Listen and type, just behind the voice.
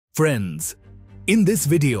Friends, in this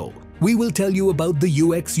video, we will tell you about the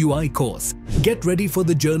UX UI course. Get ready for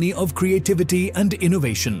the journey of creativity and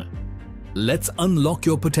innovation. Let's unlock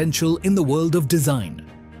your potential in the world of design.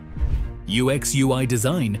 UX UI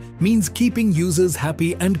design means keeping users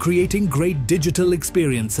happy and creating great digital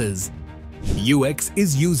experiences. UX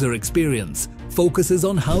is user experience, focuses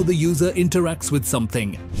on how the user interacts with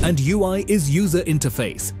something, and UI is user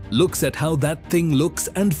interface, looks at how that thing looks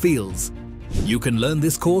and feels. You can learn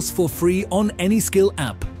this course for free on Anyskill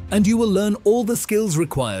app, and you will learn all the skills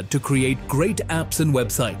required to create great apps and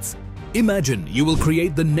websites. Imagine you will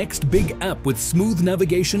create the next big app with smooth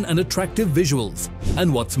navigation and attractive visuals.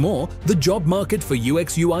 And what's more, the job market for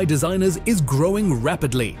UX UI designers is growing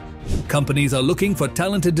rapidly. Companies are looking for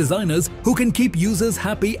talented designers who can keep users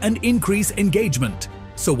happy and increase engagement.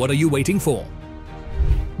 So what are you waiting for?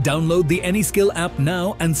 Download the Anyskill app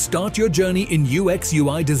now and start your journey in UX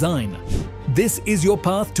UI design. This is your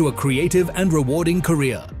path to a creative and rewarding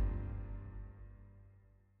career.